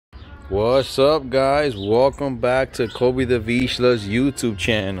What's up, guys? Welcome back to Kobe the Vizsla's YouTube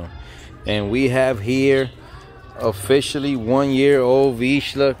channel. And we have here officially 1-year-old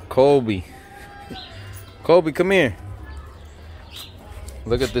Vizsla, Kobe. Kobe, come here.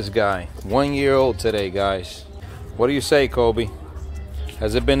 Look at this guy. 1-year-old today, guys. What do you say, Kobe?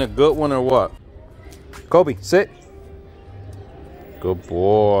 Has it been a good one or what? Kobe, sit. Good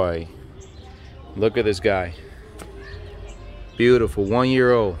boy. Look at this guy. Beautiful.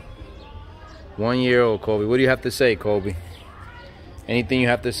 1-year-old. 1-year-old, Kobe. What do you have to say, Kobe? Anything you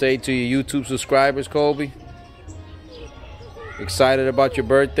have to say to your YouTube subscribers, Kobe? Excited about your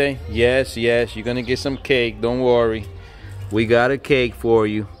birthday? Yes, yes. You're going to get some cake. Don't worry. We got a cake for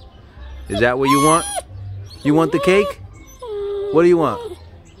you. Is that what you want? You want the cake? What do you want?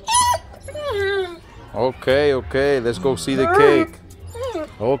 Okay, okay. Let's go see the cake.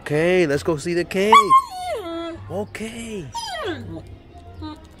 Okay, let's go see the cake. Okay.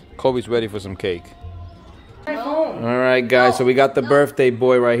 Kobe's ready for some cake. Alright, guys, so we got the birthday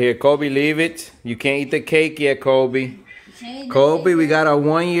boy right here. Kobe, leave it. You can't eat the cake yet, Kobe. Kobe, we got our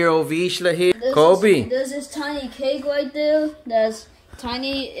 1-year-old Vizsla here. Kobe. There's this tiny cake right there. That's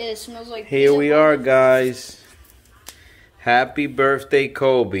tiny. It smells like here we are, guys. Happy birthday,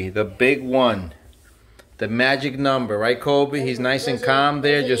 Kobe. The big one. The magic number, right, Kobe? He's nice and calm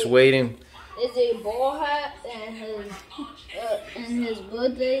there, just waiting. It's a ball hat and his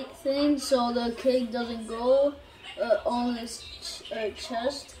birthday thing, so the cake doesn't go on his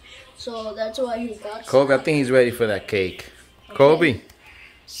chest. So that's why he got. Kobe, I think he's ready for that cake. Okay. Kobe,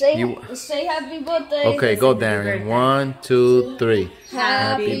 say happy birthday. Okay, go, Darren. 1, 2, 3.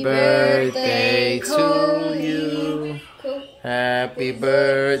 Happy birthday to you. Happy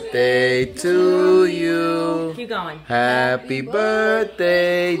birthday to you. Keep going. Happy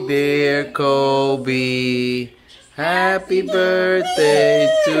birthday, dear Kobe. Happy birthday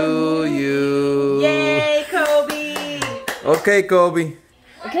to you. Yay, Kobe. Okay, Kobe.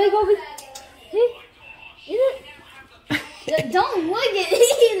 Okay, Kobe. Hey, eat it. Don't lick it.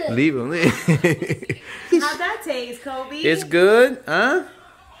 Eat it. Leave him. How'd that taste, Kobe? It's good, huh?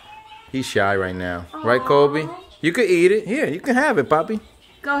 He's shy right now. Aww. Right, Kobe? You can eat it. Here, you can have it, Poppy.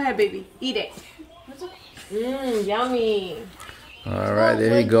 Go ahead, baby. Eat it. Yummy. All right,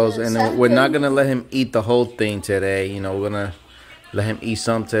 there he goes. And then we're not going to let him eat the whole thing today. You know, we're going to let him eat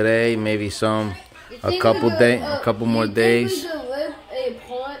some today, maybe some a couple more days. We can rip a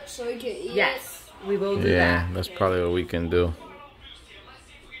part so he can eat yes, we will do that. Yeah, that's probably what we can do.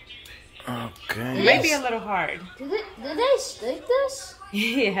 Okay. It might be a little hard. Did they stick this?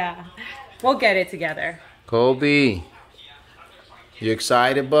 Yeah. We'll get it together. Kobe, you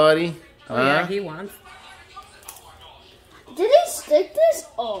excited, buddy? Oh, yeah, he wants. Did they stick this?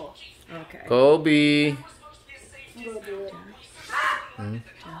 Oh. Okay. Kobe.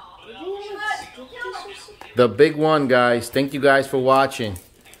 The big one, guys. Thank you guys for watching.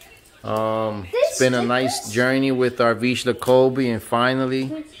 It's been a nice journey with our Vizsla Kobe, and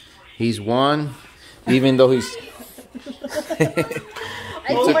finally, he's won. Even though he's...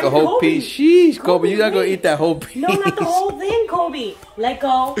 He took a whole piece. Sheesh, Kobe, you gotta go eat that whole piece. No, not the whole thing, Kobe. Let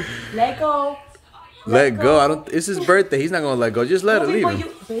go. Let go. Let go. It's his birthday. He's not gonna let go. Just let it leave him.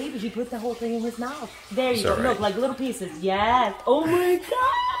 Baby, he put the whole thing in his mouth. There you go. Right. Look, like little pieces. Yes. Oh my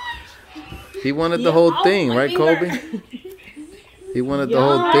God. He wanted the whole thing, right, Kobe? He wanted the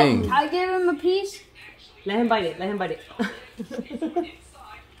whole thing. I gave him a piece. Let him bite it. Let him bite it.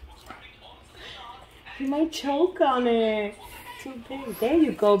 He might choke on it. Too big. There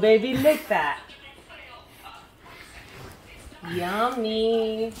you go, baby. Lick that.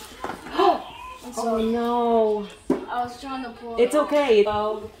 Yummy. Oh no. I was trying to pull it. It's okay.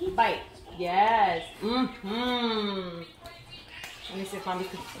 Oh, bite. Yes. Let me see if Mommy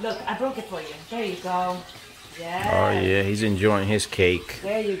can. Look, I broke it for you. There you go. Yes. Oh yeah, he's enjoying his cake.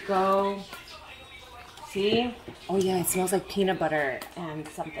 There you go. See? Oh yeah, it smells like peanut butter and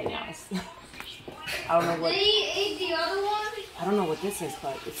something else. I don't know what. Did he eat the other one? I don't know what this is,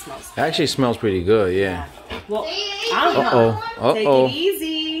 but it smells. It actually smells pretty good, yeah. Well, I don't know. Take it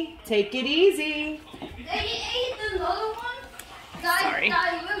easy. Take it easy. They ate another one? Sorry.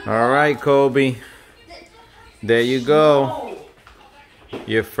 All right, Kobe. There you go.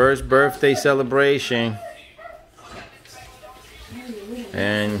 Your first birthday celebration.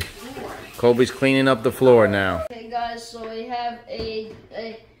 And Kobe's cleaning up the floor now. Okay, guys, so we have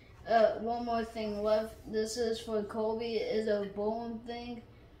one more thing left. This is for Kobe. It's a bone thing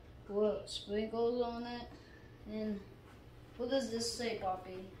with sprinkles on it. And what does this say,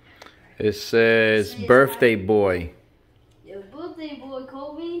 Poppy? It says birthday boy. Your birthday boy,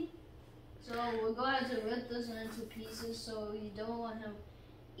 Kobe. So we're going to rip this into pieces so you don't want him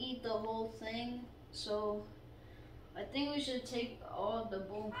eat the whole thing. So I think we should take all the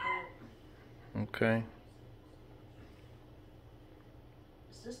bone part. Okay.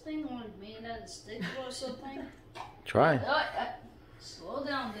 Is this thing only made out of sticks or something? Try. Slow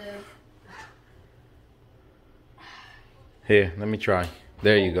down, dude. Here, let me try.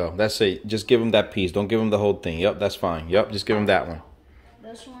 There you go. That's it. Just give him that piece. Don't give him the whole thing. Yep, that's fine. Yep, just give him that one.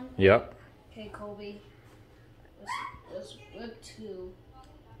 This one? Yep. Okay, Kobe. Let's whip two.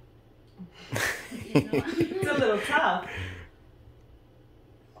 It's a little tough.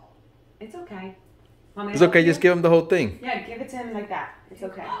 It's okay. Want me to It's help okay. you? Just give him the whole thing. Yeah, give it to him like that. It's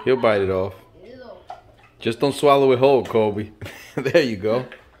okay. He'll bite it off. Ew. Just don't swallow it whole, Kobe. There you go.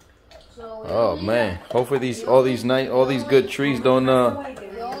 So Oh man. Hopefully all these good trees don't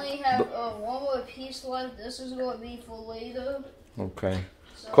we only have one more piece left. This is going to be for later. Okay.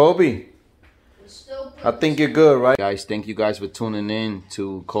 So Kobe, it's still I think you're good, right? Guys, thank you guys for tuning in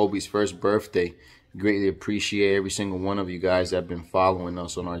to Kobe's first birthday. Greatly appreciate every single one of you guys that have been following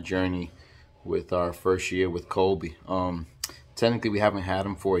us on our journey with our first year with Kobe. Technically, we haven't had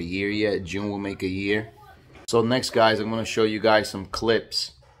him for a year yet. June will make a year. So next, guys, I'm going to show you guys some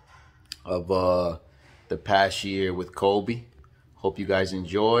clips of the past year with Kobe. Hope you guys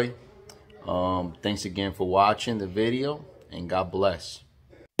enjoy. Thanks again for watching the video, and God bless.